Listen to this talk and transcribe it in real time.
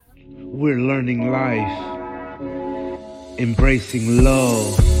We're learning life, embracing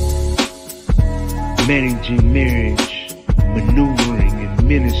love, managing marriage, maneuvering in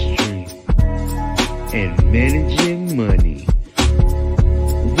ministry, and managing money.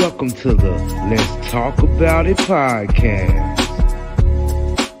 Welcome to the Let's Talk About It podcast.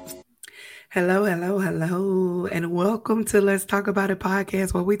 Hello, and welcome to Let's Talk About It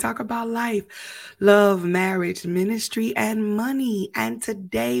podcast, where we talk about life, love, marriage, ministry, and money. And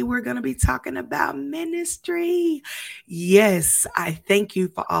today we're going to be talking about ministry. Yes, I thank you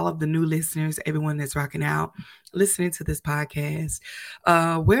for all of the new listeners, everyone that's rocking out, listening to this podcast,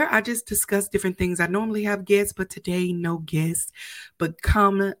 where I just discuss different things. I normally have guests, but today no guests. But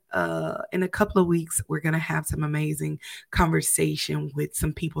come in a couple of weeks, we're going to have some amazing conversation with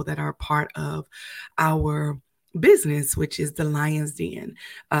some people that are part of our business, which is the Lion's Den.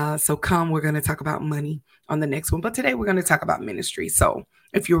 So we're going to talk about money on the next one. But today we're going to talk about ministry. So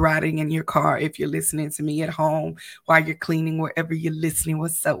if you're riding in your car, if you're listening to me at home, while you're cleaning, wherever you're listening,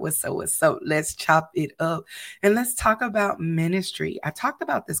 what's up? Let's chop it up and let's talk about ministry. I talked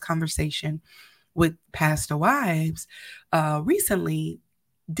about this conversation with pastor wives recently,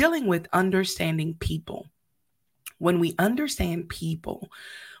 dealing with understanding people. When we understand people,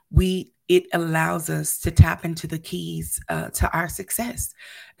 it allows us to tap into the keys to our success,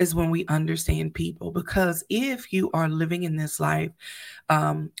 is when we understand people. Because if you are living in this life,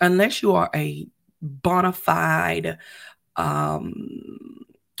 unless you are a bona fide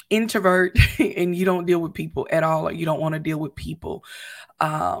introvert and you don't deal with people at all, or you don't want to deal with people,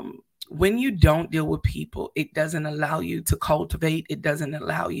 when you don't deal with people, it doesn't allow you to cultivate. It doesn't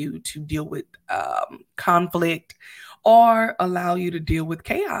allow you to deal with conflict or allow you to deal with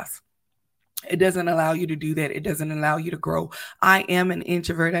chaos. It doesn't allow you to do that. It doesn't allow you to grow. I am an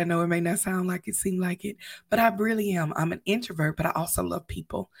introvert. I know it may not sound like it, seem like it, but I really am. I'm an introvert, but I also love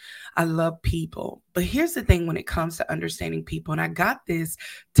people. I love people. But here's the thing when it comes to understanding people, and I got this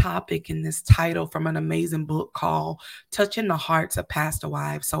topic and this title from an amazing book called Touching the Hearts of Pastor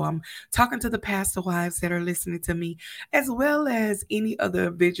Wives. So I'm talking to the pastor wives that are listening to me, as well as any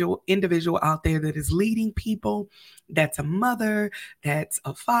other individual out there that is leading people, that's a mother, that's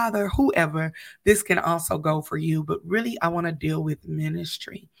a father, whoever. This can also go for you, but really I want to deal with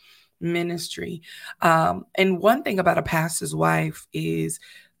ministry. And one thing about a pastor's wife is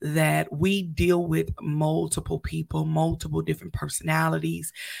that we deal with multiple people, multiple different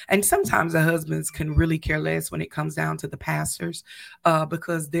personalities. And sometimes the husbands can really care less when it comes down to the pastors,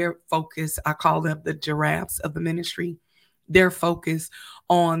 because their focus, I call them the giraffes of the ministry. They're focused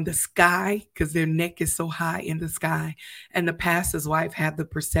on the sky because their neck is so high in the sky. And the pastor's wife have the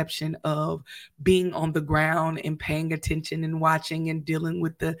perception of being on the ground and paying attention and watching and dealing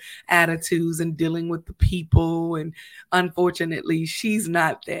with the attitudes and dealing with the people. And unfortunately, she's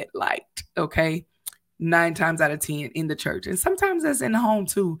not that liked, okay? 9 times out of 10 in the church. And sometimes that's in the home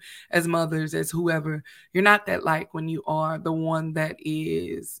too, as mothers, as whoever. You're not that liked when you are the one that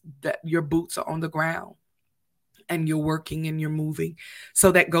your boots are on the ground and you're working and you're moving.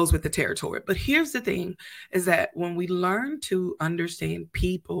 So that goes with the territory. But here's the thing, is that when we learn to understand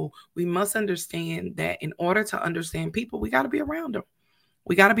people, we must understand that in order to understand people, we got to be around them.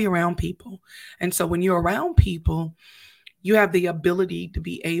 We got to be around people. And so when you're around people, you have the ability to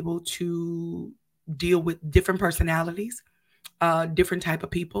be able to deal with different personalities, different type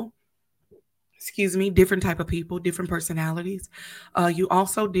of people. Different type of people, different personalities. You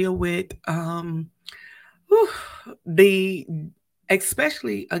also deal with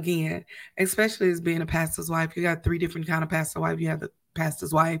especially as being a pastor's wife, you got 3 different kind of pastor wife. You have the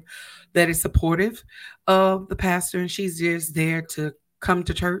pastor's wife that is supportive of the pastor, and she's just there to come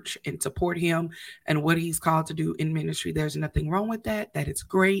to church and support him and what he's called to do in ministry. There's nothing wrong with that. That is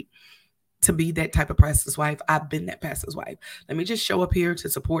great to be that type of pastor's wife. I've been that pastor's wife. Let me just show up here to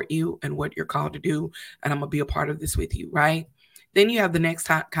support you and what you're called to do, and I'm gonna be a part of this with you, right? Then you have the next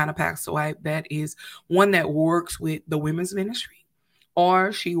kind of pastor wife that is one that works with the women's ministry,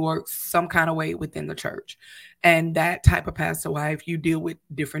 or she works some kind of way within the church. And that type of pastor wife, you deal with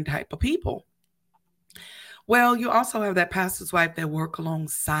different type of people. Well, you also have that pastor's wife that work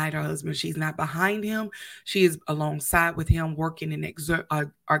alongside her husband. She's not behind him. She is alongside with him, working in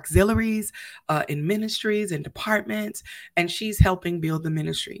auxiliaries, in ministries and departments, and she's helping build the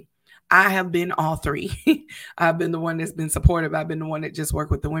ministry. I have been all 3. I've been the one that's been supportive. I've been the one that just worked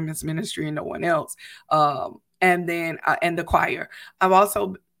with the women's ministry and no one else. And the choir.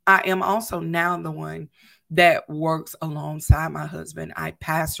 I am also now the one that works alongside my husband. I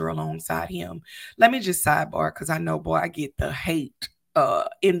pastor alongside him. Let me just sidebar, because I know, boy, I get the hate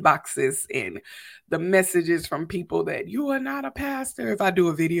inboxes and the messages from people that you are not a pastor. If I do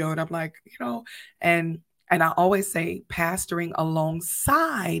a video and I'm like, and I always say pastoring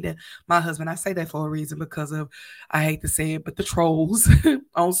alongside my husband. I say that for a reason because of, I hate to say it, but the trolls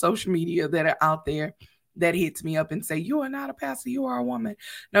on social media that are out there that hits me up and say, you are not a pastor, you are a woman.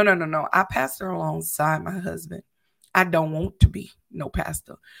 No, no, no, no. I pastor alongside my husband. I don't want to be no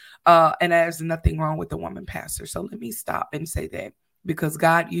pastor. And there's nothing wrong with the woman pastor. So let me stop and say that, because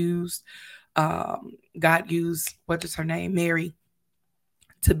God used, what is her name? Mary,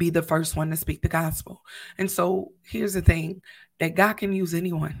 to be the first one to speak the gospel. And so here's the thing, that God can use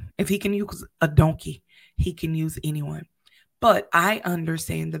anyone. If he can use a donkey, he can use anyone. But I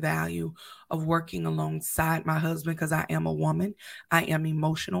understand the value of working alongside my husband because I am a woman. I am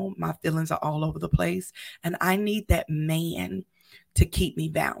emotional. My feelings are all over the place. And I need that man to keep me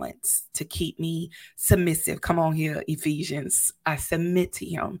balanced, to keep me submissive. Come on here, Ephesians. I submit to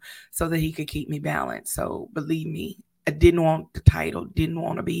him so that he could keep me balanced. So believe me, I didn't want the title, didn't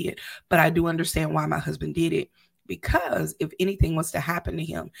want to be it, but I do understand why my husband did it. Because if anything was to happen to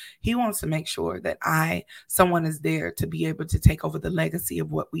him, he wants to make sure that someone is there to be able to take over the legacy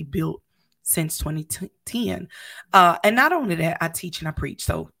of what we built since 2010. And not only that, I teach and I preach.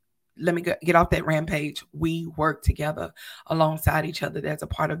 So let me get off that rampage. We work together alongside each other. There's a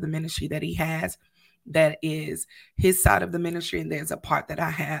part of the ministry that he has that is his side of the ministry, and there's a part that I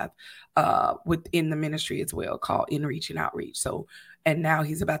have within the ministry as well called In Reach and Outreach. So, and now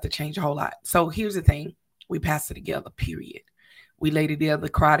he's about to change a whole lot. So here's the thing. We pastor together, period. We lay together,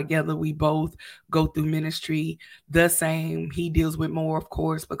 cry together. We both go through ministry the same. He deals with more, of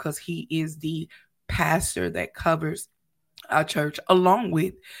course, because he is the pastor that covers our church, along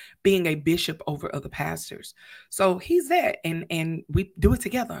with being a bishop over other pastors. So he's that, and we do it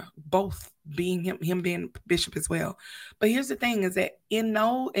together, both being him being bishop as well. But here's the thing, is that in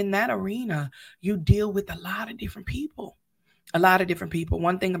that arena, you deal with a lot of different people. A lot of different people.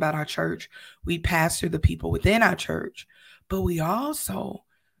 One thing about our church, we pastor the people within our church, but we also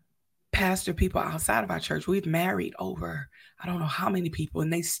pastor people outside of our church. We've married over, I don't know how many people,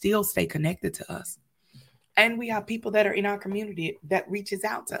 and they still stay connected to us. And we have people that are in our community that reaches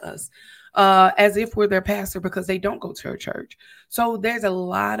out to us as if we're their pastor because they don't go to our church. So there's a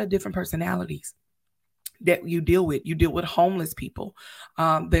lot of different personalities that you deal with. You deal with homeless people.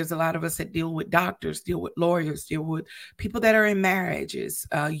 There's a lot of us that deal with doctors, deal with lawyers, deal with people that are in marriages,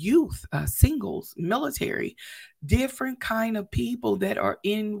 youth, singles, military, different kind of people that are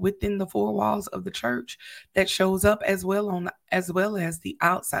within the four walls of the church that shows up as well as the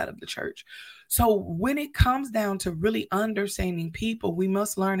outside of the church. So when it comes down to really understanding people, we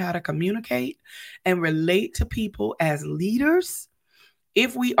must learn how to communicate and relate to people as leaders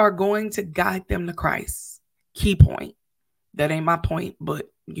if we are going to guide them to Christ. Key point. That ain't my point,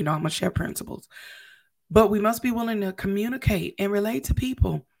 but I'm going to share principles. But we must be willing to communicate and relate to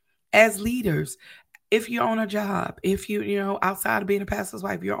people as leaders. If you're on a job, if outside of being a pastor's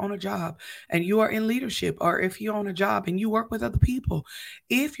wife, you're on a job and you are in leadership, or if you're on a job and you work with other people,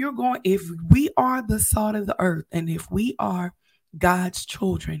 if we are the salt of the earth, and if we are God's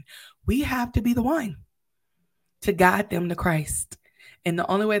children, we have to be the one to guide them to Christ. And the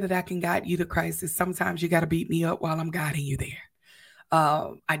only way that I can guide you to Christ is sometimes you got to beat me up while I'm guiding you there.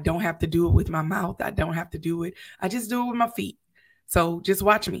 I don't have to do it with my mouth. I don't have to do it. I just do it with my feet. So just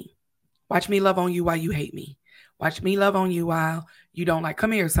watch me. Watch me love on you while you hate me. Watch me love on you while you don't like.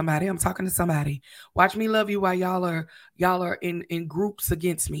 Come here, somebody. I'm talking to somebody. Watch me love you while y'all are in groups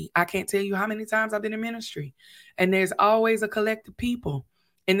against me. I can't tell you how many times I've been in ministry. And there's always a collective people.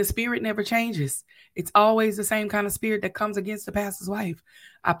 And the spirit never changes. It's always the same kind of spirit that comes against the pastor's wife.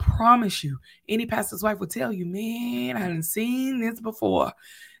 I promise you, any pastor's wife will tell you, man, I haven't seen this before.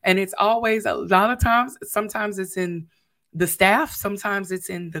 And it's always, a lot of times, sometimes it's in the staff, sometimes it's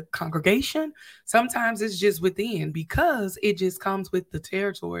in the congregation, sometimes it's just within, because it just comes with the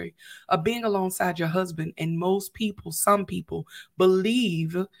territory of being alongside your husband. And some people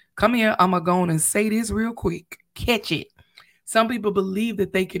believe, come here, I'm going to go on and say this real quick, catch it. Some people believe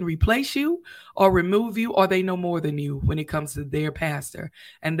that they can replace you or remove you, or they know more than you when it comes to their pastor.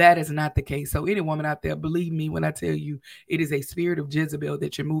 And that is not the case. So any woman out there, believe me when I tell you, it is a spirit of Jezebel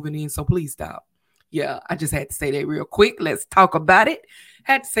that you're moving in. So please stop. Yeah, I just had to say that real quick. Let's talk about it.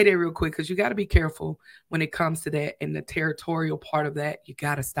 Had to say that real quick because you got to be careful when it comes to that. And the territorial part of that, you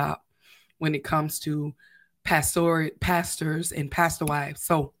got to stop when it comes to pastors and pastor wives.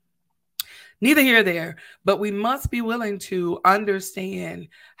 So neither here nor there, but we must be willing to understand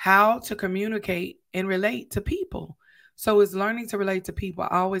how to communicate and relate to people. So it's learning to relate to people.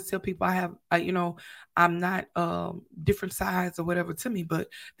 I always tell people I have, I'm not different sides or whatever to me, but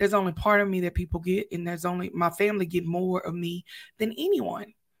there's only part of me that people get, and there's only my family get more of me than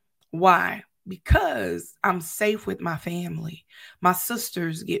anyone. Why? Because I'm safe with my family. My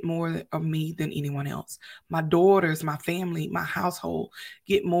sisters get more of me than anyone else. My daughters, my family, my household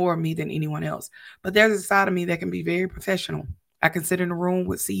get more of me than anyone else. But there's a side of me that can be very professional. I can sit in a room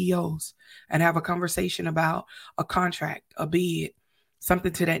with CEOs and have a conversation about a contract, a bid,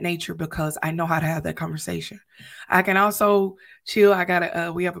 something to that nature, because I know how to have that conversation. I can also chill.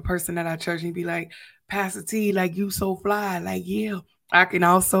 We have a person at our church, and he'd be like, Pastor T, like, you so fly. Like, yeah, I can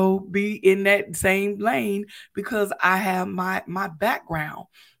also be in that same lane because I have my background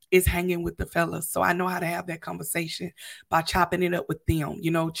is hanging with the fellas. So I know how to have that conversation by chopping it up with them,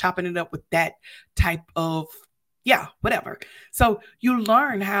 chopping it up with that type of, yeah, whatever. So you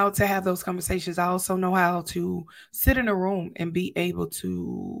learn how to have those conversations. I also know how to sit in a room and be able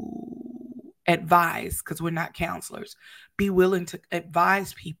to advise, because we're not counselors, be willing to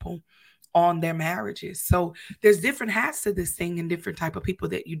advise people on their marriages. So there's different hats to this thing and different type of people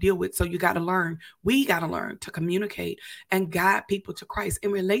that you deal with. So you got to learn, we got to learn to communicate and guide people to Christ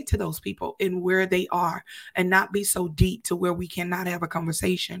and relate to those people and where they are, and not be so deep to where we cannot have a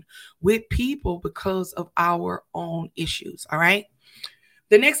conversation with people because of our own issues. All right.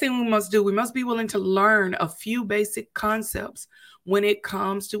 The next thing we must do, we must be willing to learn a few basic concepts when it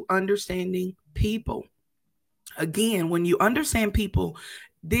comes to understanding people. Again, when you understand people,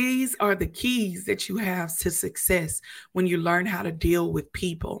 these are the keys that you have to success when you learn how to deal with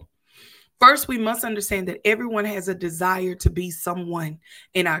people. First, we must understand that everyone has a desire to be someone.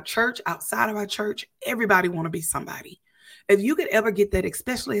 In our church, outside of our church, everybody want to be somebody. If you could ever get that,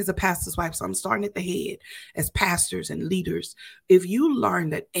 especially as a pastor's wife, so I'm starting at the head, as pastors and leaders, if you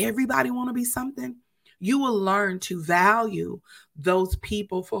learn that everybody want to be something, you will learn to value those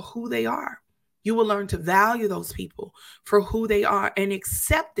people for who they are. You will learn to value those people for who they are and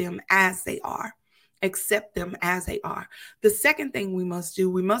accept them as they are. Accept them as they are. The second thing we must do,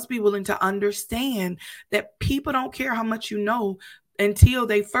 we must be willing to understand that people don't care how much you know until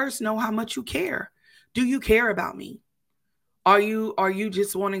they first know how much you care. Do you care about me? Are you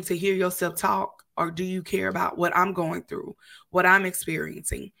just wanting to hear yourself talk, or do you care about what I'm going through, what I'm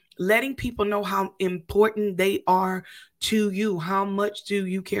experiencing? Letting people know how important they are to you. How much do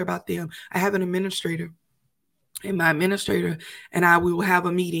you care about them? I have an administrator, and my administrator and I, we will have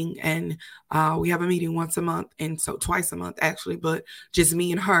a meeting, and we have a meeting once a month, and so twice a month actually, but just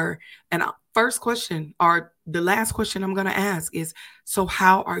me and her. And first question, or the last question I'm going to ask is, so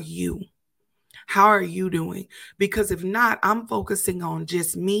how are you? How are you doing? Because if not, I'm focusing on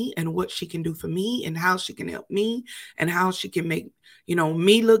just me and what she can do for me and how she can help me and how she can make,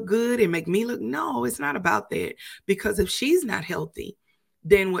 me look good and make me look. No, it's not about that. Because if she's not healthy,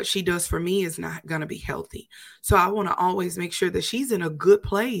 then what she does for me is not going to be healthy. So I want to always make sure that she's in a good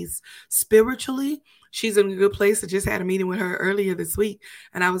place spiritually. She's in a good place. I just had a meeting with her earlier this week,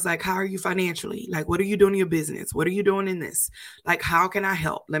 and I was like, how are you financially? Like, what are you doing in your business? What are you doing in this? Like, how can I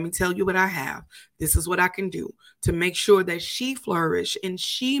help? Let me tell you what I have. This is what I can do to make sure that she flourish and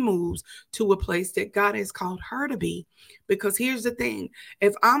she moves to a place that God has called her to be. Because here's the thing,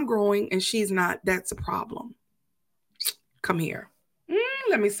 if I'm growing and she's not, that's a problem. Come here.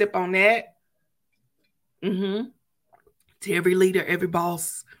 Let me sip on that. To every leader, every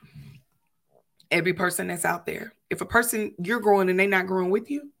boss, every person that's out there. If a person, you're growing and they're not growing with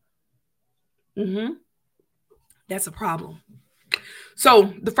you, that's a problem.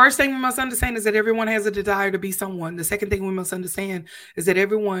 So the first thing we must understand is that everyone has a desire to be someone. The second thing we must understand is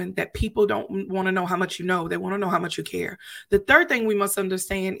that people don't want to know how much you know. They want to know how much you care. The third thing we must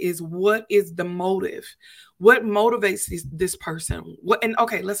understand is, what is the motive? What motivates this person?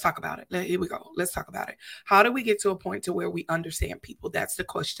 Okay, let's talk about it. Here we go. Let's talk about it. How do we get to a point to where we understand people? That's the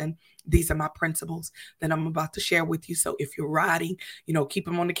question. These are my principles that I'm about to share with you. So if you're writing, keep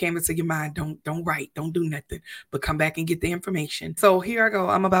them on the canvas of your mind. Don't write. Don't do nothing. But come back and get the information. So here I go.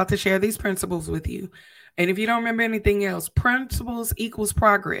 I'm about to share these principles with you. And if you don't remember anything else, principles equals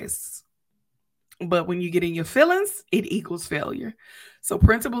progress. But when you get in your feelings, it equals failure. So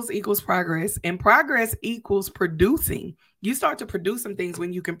principles equals progress, and progress equals producing. You start to produce some things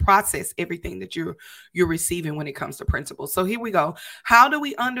when you can process everything that you're receiving when it comes to principles. So here we go. How do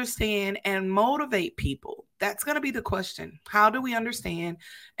we understand and motivate people? That's going to be the question. How do we understand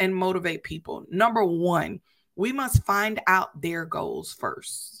and motivate people? Number one, we must find out their goals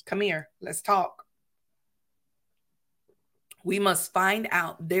first. Come here. Let's talk. We must find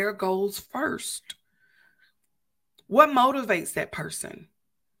out their goals first. What motivates that person?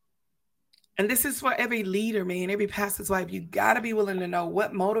 And this is for every leader, man, every pastor's wife. You got to be willing to know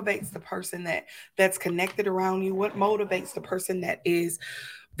what motivates the person that's connected around you, what motivates the person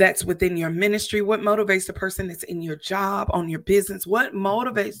that's within your ministry, what motivates the person that's in your job, on your business, what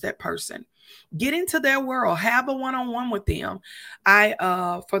motivates that person. Get into their world, have a one-on-one with them.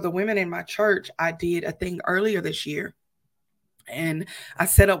 For the women in my church, I did a thing earlier this year, and I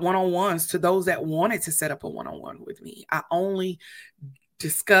set up one-on-ones to those that wanted to set up a one-on-one with me. I only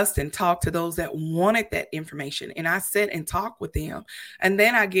discussed and talked to those that wanted that information, and I sit and talk with them. And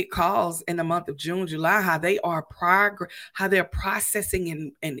then I get calls in the month of June, July, how they're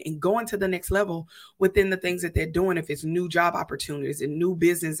processing and going to the next level within the things that they're doing. If it's new job opportunities and new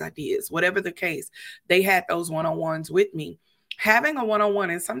business ideas, whatever the case, they had those one-on-ones with me. Having a one-on-one,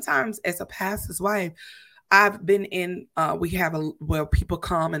 and sometimes as a pastor's wife, I've been in, where people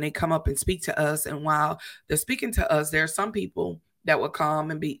come and they come up and speak to us. And while they're speaking to us, there are some people that will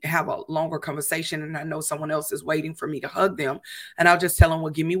come and have a longer conversation. And I know someone else is waiting for me to hug them. And I'll just tell them,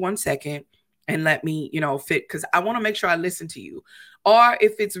 well, give me 1 second and let me, fit, because I want to make sure I listen to you. Or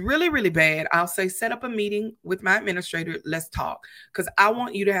if it's really, really bad, I'll say, set up a meeting with my administrator. Let's talk. Because I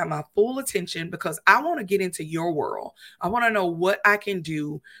want you to have my full attention, because I want to get into your world. I want to know what I can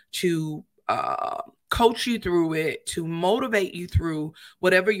do to coach you through it, to motivate you through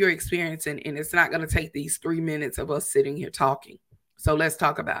whatever you're experiencing. And it's not going to take these 3 minutes of us sitting here talking. So let's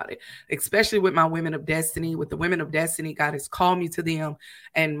talk about it, especially with my women of destiny. With the women of destiny, God has called me to them,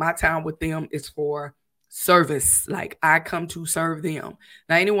 and my time with them is for service. Like, I come to serve them.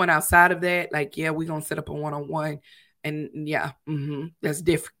 Now, anyone outside of that, like, yeah, we're going to set up a one-on-one, and yeah, that's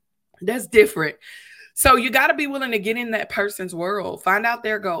different. That's different. So you got to be willing to get in that person's world, find out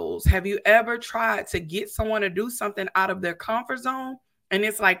their goals. Have you ever tried to get someone to do something out of their comfort zone? And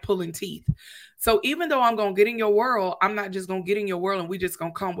it's like pulling teeth. So even though I'm going to get in your world, I'm not just going to get in your world and we just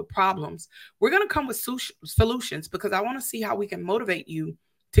going to come with problems. We're going to come with solutions, because I want to see how we can motivate you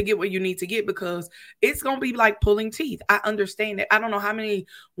to get what you need to get, because it's going to be like pulling teeth. I understand it. I don't know how many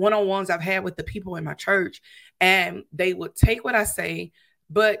one-on-ones I've had with the people in my church, and they would take what I say,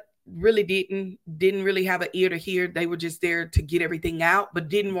 but really didn't really have an ear to hear. They were just there to get everything out, but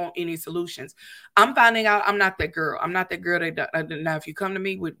didn't want any solutions. I'm finding out I'm not that girl. I'm not that girl that now if you come to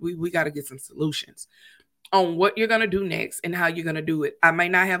me, we got to get some solutions on what you're going to do next and how you're going to do it. I may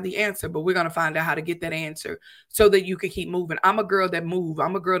not have the answer, but we're going to find out how to get that answer so that you can keep moving. I'm a girl that moves.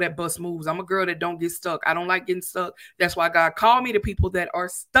 I'm a girl that busts moves. I'm a girl that don't get stuck. I don't like getting stuck. That's why God called me to people that are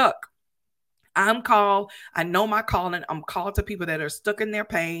stuck. I'm called. I know my calling. I'm called to people that are stuck in their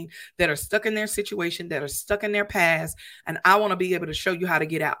pain, that are stuck in their situation, that are stuck in their past. And I want to be able to show you how to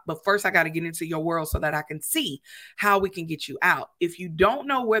get out. But first, I got to get into your world so that I can see how we can get you out. If you don't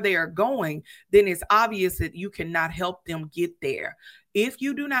know where they are going, then it's obvious that you cannot help them get there. If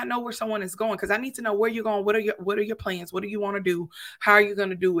you do not know where someone is going, because I need to know where you're going, what are your plans? What do you want to do? How are you going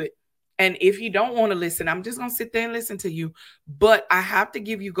to do it? And if you don't want to listen, I'm just going to sit there and listen to you. But I have to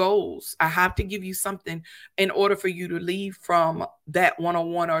give you goals. I have to give you something in order for you to leave from that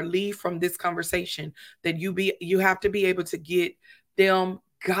one-on-one or leave from this conversation, that you have to be able to get them,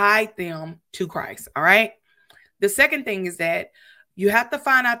 guide them to Christ. All right. The second thing is that you have to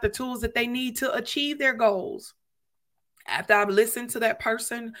find out the tools that they need to achieve their goals. After I've listened to that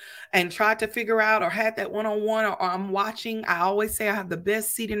person and tried to figure out, or had that one-on-one, or I'm watching, I always say I have the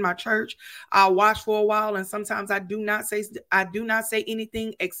best seat in my church. I'll watch for a while, and sometimes I do not say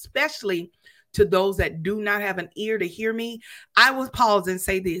anything, especially to those that do not have an ear to hear me. I will pause and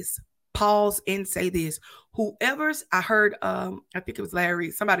say this. Whoever's, I heard, I think it was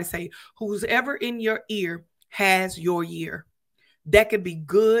Larry, somebody say, who's ever in your ear has your year. That could be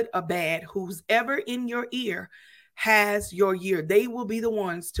good or bad. Who's ever in your ear has your year. They will be the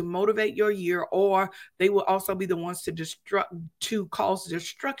ones to motivate your year, or they will also be the ones to cause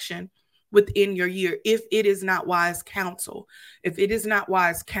destruction within your year. If it is not wise counsel,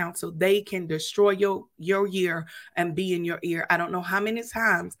 they can destroy your year and be in your ear. I don't know how many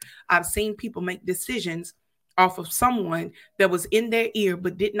times I've seen people make decisions off of someone that was in their ear,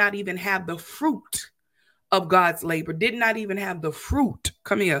 but did not even have the fruit of God's labor, did not even have the fruit.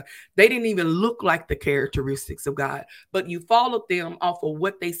 Come here. They didn't even look like the characteristics of God, but you followed them off of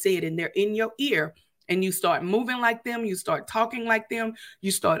what they said, and they're in your ear, and you start moving like them. You start talking like them.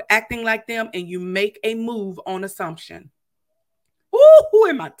 You start acting like them, and you make a move on assumption. Ooh, who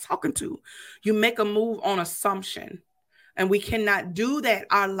am I talking to? You make a move on assumption. And we cannot do that.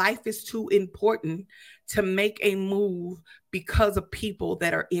 Our life is too important to make a move because of people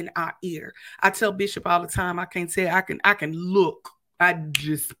that are in our ear. I tell Bishop all the time, I can't say I can look. I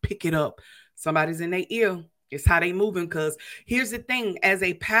just pick it up. Somebody's in their ear. It's how they moving. Because here's the thing, as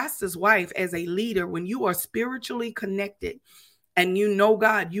a pastor's wife, as a leader, when you are spiritually connected and you know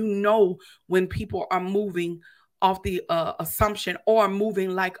God, you know when people are moving off the assumption or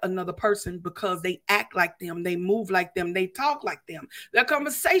moving like another person because they act like them, they move like them, they talk like them. Their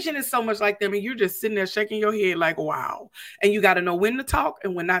conversation is so much like them, and you're just sitting there shaking your head like, wow. And you got to know when to talk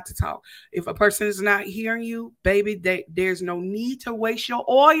and when not to talk. If a person is not hearing you, baby, there's no need to waste your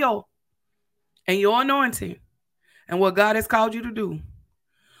oil and your anointing and what God has called you to do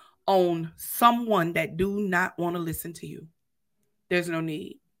on someone that do not want to listen to you. There's no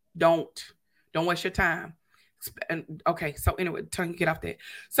need. Don't waste your time. And okay, so anyway, turn get off that.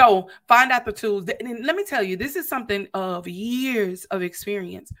 So find out the tools. And let me tell you, this is something of years of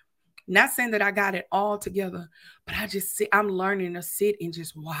experience. Not saying that I got it all together, but I'm learning to sit and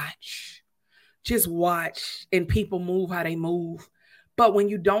just watch. Just watch, and people move how they move. But when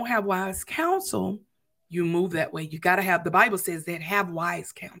you don't have wise counsel, you move that way. You got to have, the Bible says that, have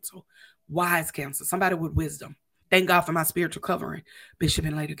wise counsel. Wise counsel, somebody with wisdom. Thank God for my spiritual covering, Bishop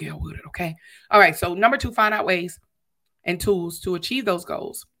and Lady Gail Woodard, okay? All right, so number 2, find out ways and tools to achieve those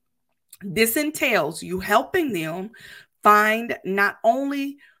goals. This entails you helping them find not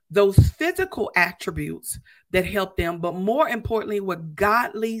only those physical attributes that help them, but more importantly, what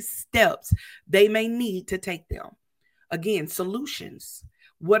godly steps they may need to take them. Again, solutions.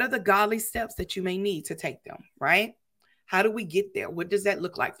 What are the godly steps that you may need to take them, right? How do we get there? What does that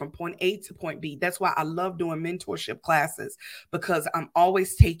look like from point A to point B? That's why I love doing mentorship classes, because I'm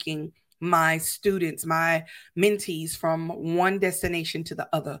always taking my students, my mentees, from one destination to the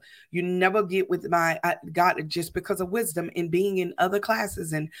other. You never get with God, just because of wisdom in being in other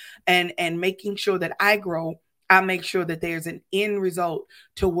classes and making sure that I grow. I make sure that there's an end result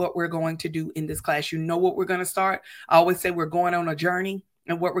to what we're going to do in this class. You know what we're going to start. I always say we're going on a journey.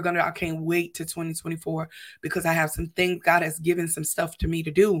 And what we're going to, I can't wait to 2024, because I have some things, God has given some stuff to me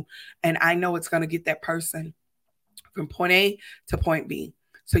to do. And I know it's going to get that person from point A to point B.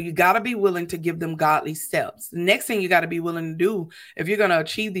 So you got to be willing to give them godly steps. The next thing you got to be willing to do if you're going to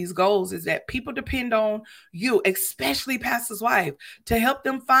achieve these goals is that people depend on you, especially pastor's wife, to help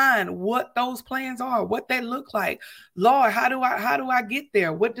them find what those plans are, what they look like. Lord, how do I get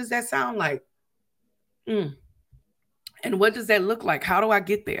there? What does that sound like? And what does that look like? How do I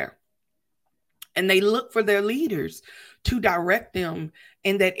get there? And they look for their leaders to direct them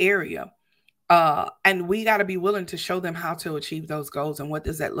in that area. And we got to be willing to show them how to achieve those goals and what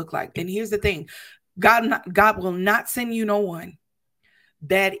does that look like. And here's the thing. God will not send you no one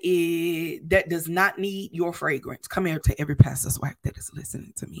that does not need your fragrance. Come here to every pastor's wife that is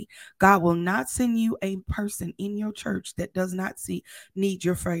listening to me. God will not send you a person in your church that does not need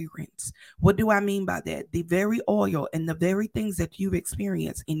your fragrance. What do I mean by that? The very oil and the very things that you've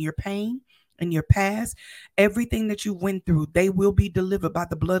experienced in your pain, in your past, everything that you went through, they will be delivered by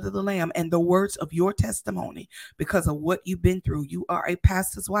the blood of the Lamb and the words of your testimony because of what you've been through. You are a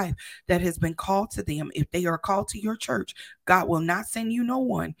pastor's wife that has been called to them. If they are called to your church, God will not send you no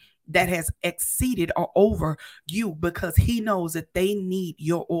one that has exceeded or over you, because he knows that they need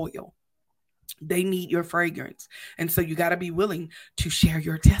your oil. They need your fragrance. And so you got to be willing to share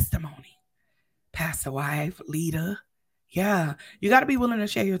your testimony. Pastor wife, leader. Yeah, you got to be willing to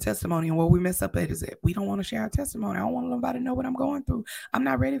share your testimony. And what we mess up at is that we don't want to share our testimony. I don't want nobody to know what I'm going through. I'm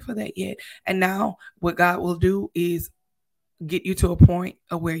not ready for that yet. And now what God will do is get you to a point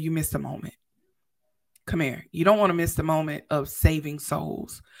of where you miss the moment. Come here. You don't want to miss the moment of saving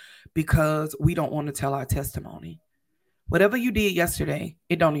souls because we don't want to tell our testimony. Whatever you did yesterday,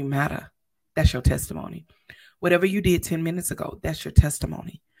 it don't even matter. That's your testimony. Whatever you did 10 minutes ago, that's your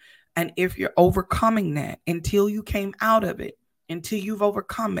testimony. And if you're overcoming that until you came out of it, until you've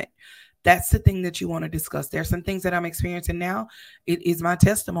overcome it, that's the thing that you want to discuss. There's some things that I'm experiencing now. It is my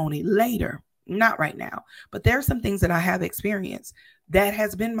testimony later, not right now. But there are some things that I have experienced that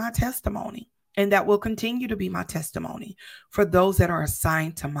has been my testimony, and that will continue to be my testimony for those that are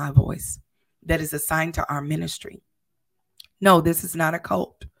assigned to my voice, that is assigned to our ministry. No, this is not a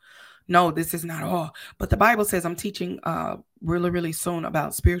cult. No, this is not all. But the Bible says, I'm teaching really soon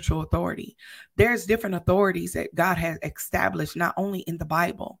about spiritual authority. There's different authorities that God has established, not only in the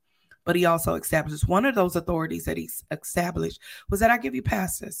Bible, but he also established. One of those authorities that he established was that I give you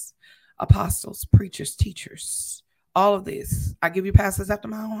pastors, apostles, preachers, teachers, all of this. I give you pastors after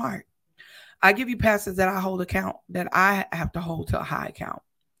my own heart. I give you pastors that I hold account, that I have to hold to a high account.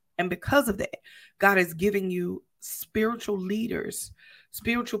 And because of that, God is giving you spiritual leaders,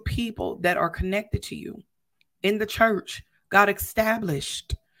 spiritual people that are connected to you in the church. God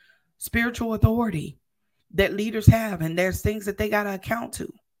established spiritual authority that leaders have, and there's things that they got to account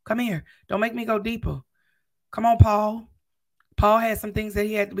to. Come here. Don't make me go deeper. Come on, Paul. Paul had some things that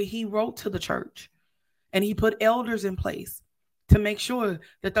he had to be. He wrote to the church and he put elders in place to make sure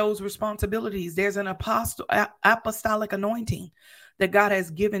that those responsibilities, there's an apostolic anointing that God has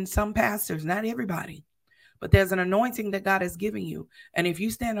given some pastors, not everybody, but there's an anointing that God has given you. And if you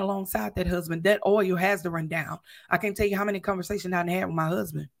stand alongside that husband, that oil has to run down. I can't tell you how many conversations I've had with my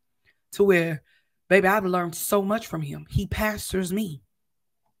husband to where, baby, I've learned so much from him. He pastors me,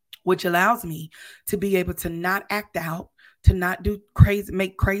 which allows me to be able to not act out, to not do crazy,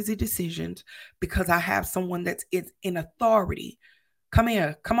 make crazy decisions, because I have someone that's in authority. Come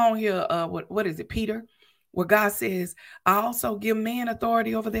here, come on here. What is it, Peter? Where God says, I also give men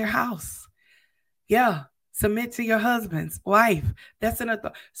authority over their house. Yeah, submit to your husband's wife. That's an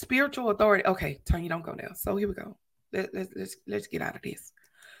spiritual authority. Okay, Tonya, don't go there. So here we go. Let's get out of this.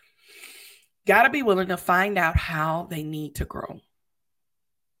 Got to be willing to find out how they need to grow.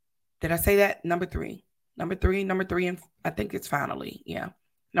 Did I say that? Number three, and I think it's finally, yeah.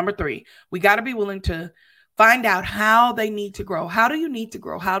 Number three, we got to be willing to find out how they need to grow. How do you need to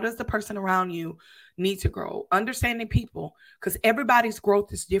grow? How does the person around you need to grow? Understanding people, because everybody's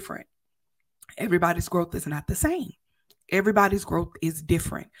growth is different. Everybody's growth is not the same. Everybody's growth is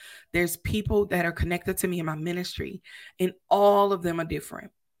different. There's people that are connected to me in my ministry, and all of them are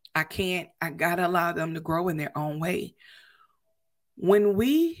different. I got to allow them to grow in their own way. When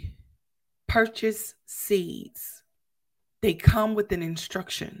we purchase seeds, they come with an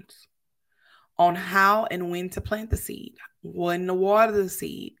instructions on how and when to plant the seed, when to water the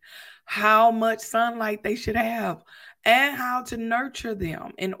seed, how much sunlight they should have, and how to nurture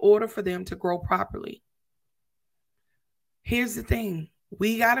them in order for them to grow properly. Here's the thing.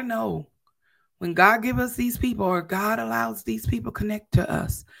 We got to know when God gives us these people, or God allows these people connect to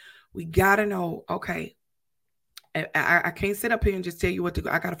us, we got to know, okay, I can't sit up here and just tell you what to do.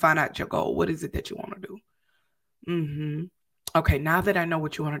 I got to find out your goal. What is it that you want to do? Okay, now that I know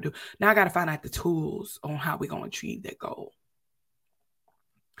what you want to do, now I got to find out the tools on how we're going to achieve that goal.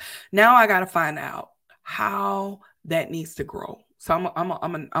 Now I got to find out how that needs to grow. So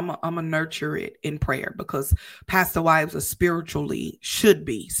I'm gonna nurture it in prayer, because pastor wives should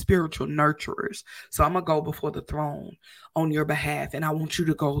be spiritual nurturers. So I'm gonna go before the throne on your behalf, and I want you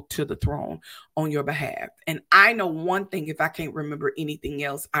to go to the throne on your behalf. And I know one thing: if I can't remember anything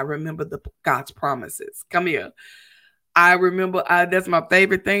else, I remember God's promises. Come here. I remember, that's my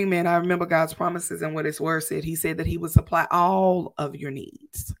favorite thing, man. I remember God's promises and what his word said. He said that he would supply all of your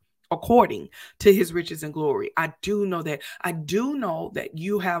needs according to his riches and glory. I do know that. I do know that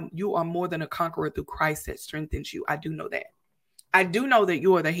you are more than a conqueror through Christ that strengthens you. I do know that. I do know that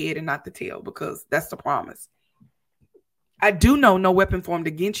you are the head and not the tail, because that's the promise. I do know no weapon formed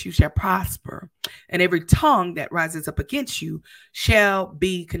against you shall prosper, and every tongue that rises up against you shall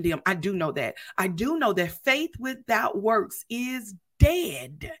be condemned. I do know that. I do know that faith without works is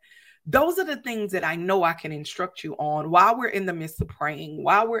dead. Those are the things that I know I can instruct you on while we're in the midst of praying,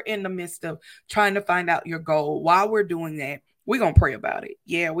 while we're in the midst of trying to find out your goal. While we're doing that, we're going to pray about it.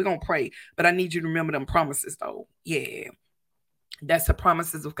 Yeah, we're going to pray. But I need you to remember them promises, though. Yeah, that's the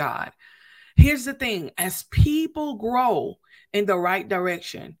promises of God. Here's the thing. As people grow in the right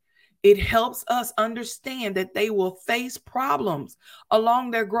direction, it helps us understand that they will face problems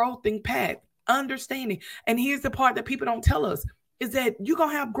along their growth path. Understanding. And here's the part that people don't tell us, is that you're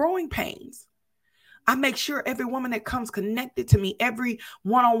going to have growing pains. I make sure every woman that comes connected to me, every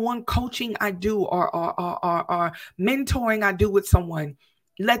one-on-one coaching I do or mentoring I do with someone,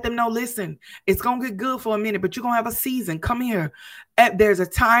 let them know, listen, it's going to get good for a minute, but you're going to have a season. Come here. There's a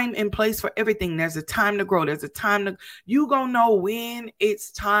time and place for everything. There's a time to grow. There's a time to, you're going to know when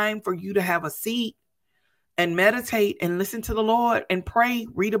it's time for you to have a seat and meditate and listen to the Lord and pray,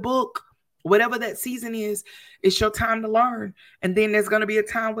 read a book. Whatever that season is, it's your time to learn. And then there's going to be a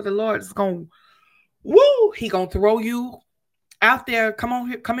time where the Lord is going, he going to throw you out there. Come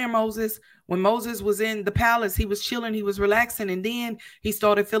here, Moses. When Moses was in the palace, he was chilling, he was relaxing, and then he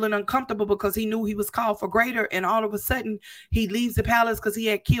started feeling uncomfortable because he knew he was called for greater. And all of a sudden, he leaves the palace because he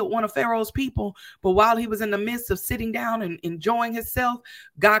had killed one of Pharaoh's people. But while he was in the midst of sitting down and enjoying himself,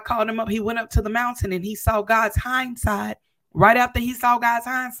 God called him up. He went up to the mountain and he saw God's hindside. Right after he saw God's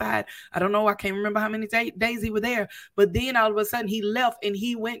hindside, I don't know, I can't remember how many days he was there, but then all of a sudden he left and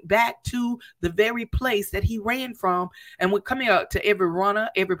he went back to the very place that he ran from. And would come here to every runner,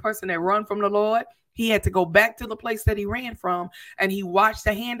 every person that run from the Lord, he had to go back to the place that he ran from, and he watched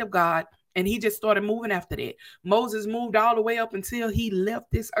the hand of God, and he just started moving after that. Moses moved all the way up until he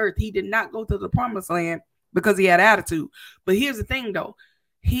left this earth. He did not go to the promised land because he had attitude. But here's the thing though,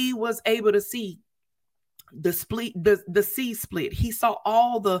 he was able to see the sea split. He saw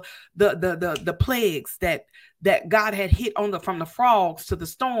all the plagues that God had hit on from the frogs to the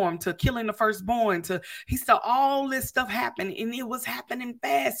storm to killing the firstborn to he saw all this stuff happen, and it was happening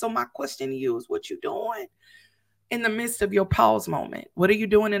fast. So my question to you is, what you doing in the midst of your pause moment? What are you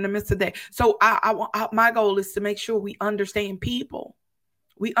doing in the midst of that? So my goal is to make sure we understand people.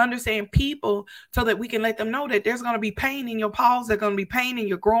 We understand people so that we can let them know that there's going to be pain in your pause. There's going to be pain in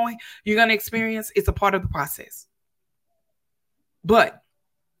your growing. You're going to experience. It's a part of the process. But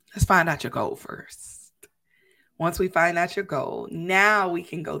let's find out your goal first. Once we find out your goal, now we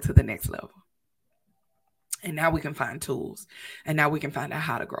can go to the next level. And now we can find tools. And now we can find out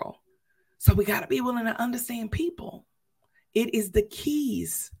how to grow. So we got to be willing to understand people. It is the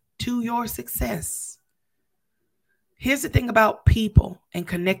keys to your success. Here's the thing about people and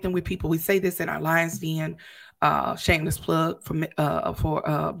connecting with people. We say this in our Lions Den, shameless plug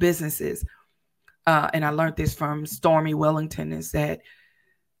for businesses. And I learned this from Stormy Wellington, is that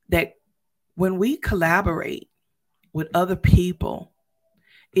when we collaborate with other people,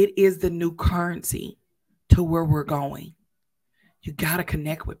 it is the new currency to where we're going. You got to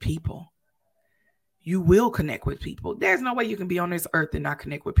connect with people. You will connect with people. There's no way you can be on this earth and not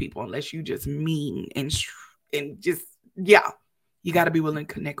connect with people unless you just mean and just, yeah, you got to be willing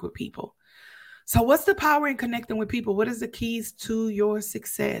to connect with people. So what's the power in connecting with people? What is the keys to your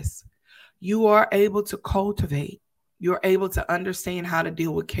success? You are able to cultivate. You're able to understand how to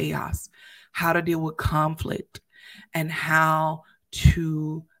deal with chaos, how to deal with conflict, and how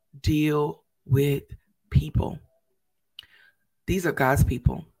to deal with people. These are God's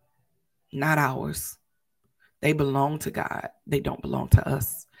people, not ours. They belong to God. They don't belong to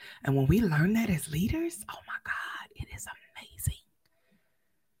us. And when we learn that as leaders, oh my God, it is amazing.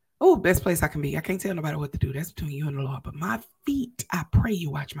 Oh, best place I can be. I can't tell nobody what to do. That's between you and the Lord. But my feet, I pray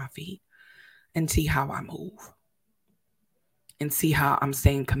you watch my feet and see how I move. And see how I'm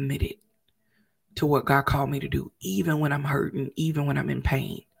staying committed to what God called me to do, even when I'm hurting, even when I'm in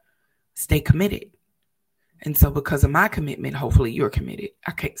pain. Stay committed. And so because of my commitment, hopefully you're committed.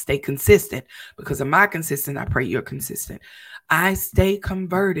 I can't stay consistent. Because of my consistent, I pray you're consistent. I stay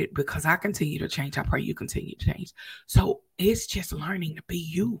converted because I continue to change. I pray you continue to change. So it's just learning to be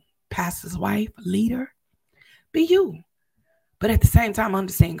you, pastor's wife, leader. Be you. But at the same time,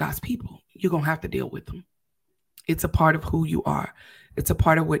 understand God's people. You're going to have to deal with them. It's a part of who you are. It's a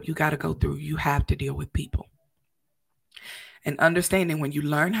part of what you got to go through. You have to deal with people. And understanding when you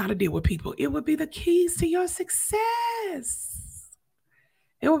learn how to deal with people, it would be the keys to your success.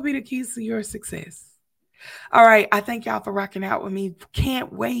 It would be the keys to your success. All right. I thank y'all for rocking out with me.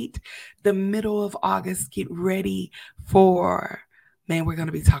 Can't wait. The middle of August, get ready for, man, we're going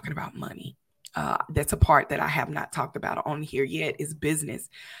to be talking about money. That's a part that I have not talked about on here yet, is business.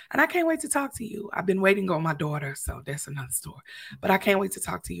 And I can't wait to talk to you. I've been waiting on my daughter, so that's another story. But I can't wait to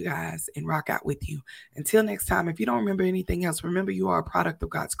talk to you guys and rock out with you. Until next time, if you don't remember anything else, remember you are a product of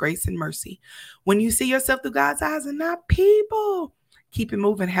God's grace and mercy. When you see yourself through God's eyes and not people, keep it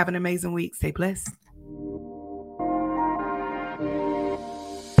moving. Have an amazing week. Stay blessed.